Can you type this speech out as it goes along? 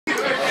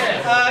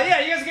Yeah,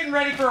 you guys are getting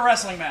ready for a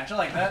wrestling match. I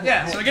like that.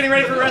 Yeah, so getting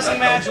ready for a wrestling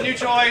match, new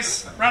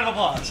choice. Round of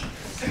applause.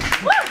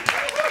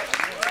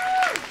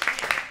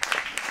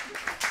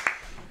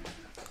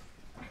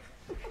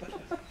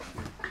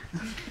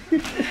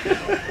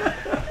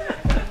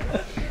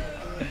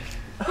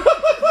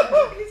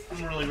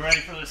 I'm really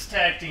ready for this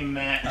tag team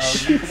match.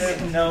 Oh, you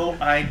have no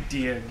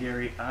idea,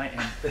 Gary. I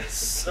am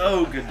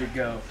so good to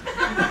go.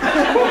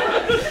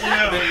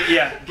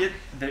 Yeah, get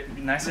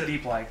nice and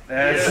deep like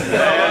that.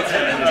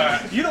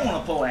 That's you don't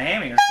want to pull a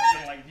hammy or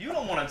something like. You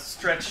don't want to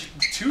stretch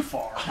too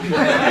far.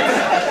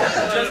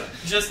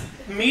 just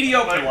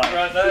mediocre like.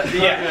 Right, that,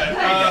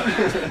 Yeah.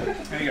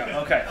 There you go.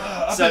 Okay.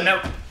 So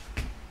now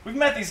we've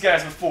met these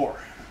guys before.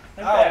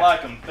 I don't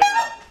like them.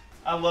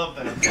 I love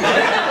them.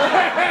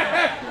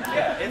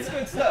 Yeah, it's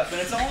good stuff,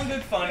 and it's all in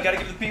good fun. You got to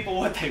give the people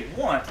what they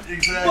want.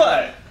 Exactly.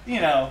 But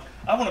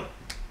I want to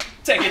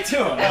take it to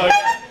them.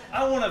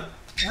 I want to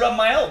rub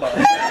my elbow.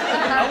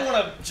 I want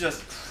to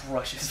just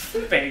crush his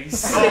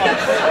face.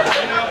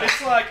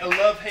 It's like a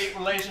love-hate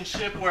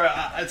relationship where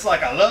it's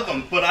like I love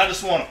them, but I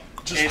just want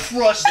to just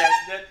crush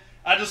that.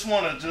 I just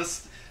want to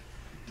just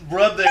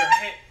rub their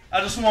head. I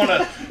just want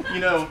to,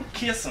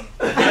 kiss them.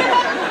 I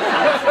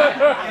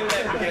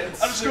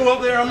just go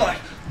up there, I'm like,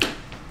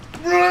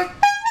 I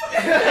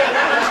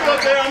just go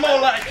up there, I'm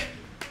all like,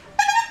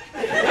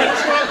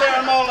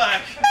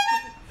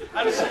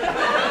 I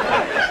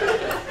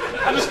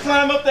just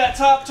climb up that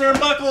top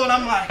turnbuckle and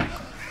I'm like,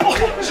 oh,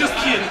 just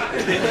kidding.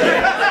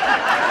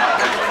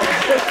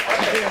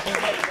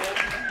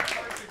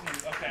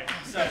 Okay,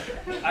 so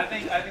I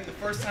think the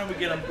first time we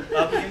get them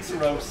up against the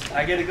ropes,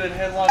 I get a good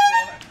headlock on.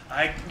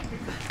 I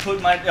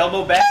put my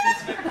elbow back in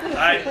his face.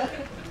 I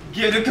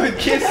get a good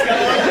kiss going.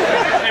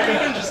 Hey, we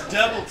can just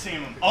double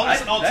team them.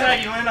 I'll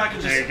tag you in. I can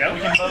just. There you go.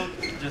 We can both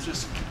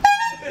just.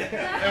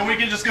 And we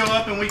can just go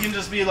up and we can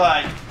just be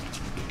like.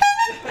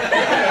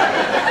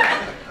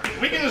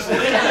 We can just.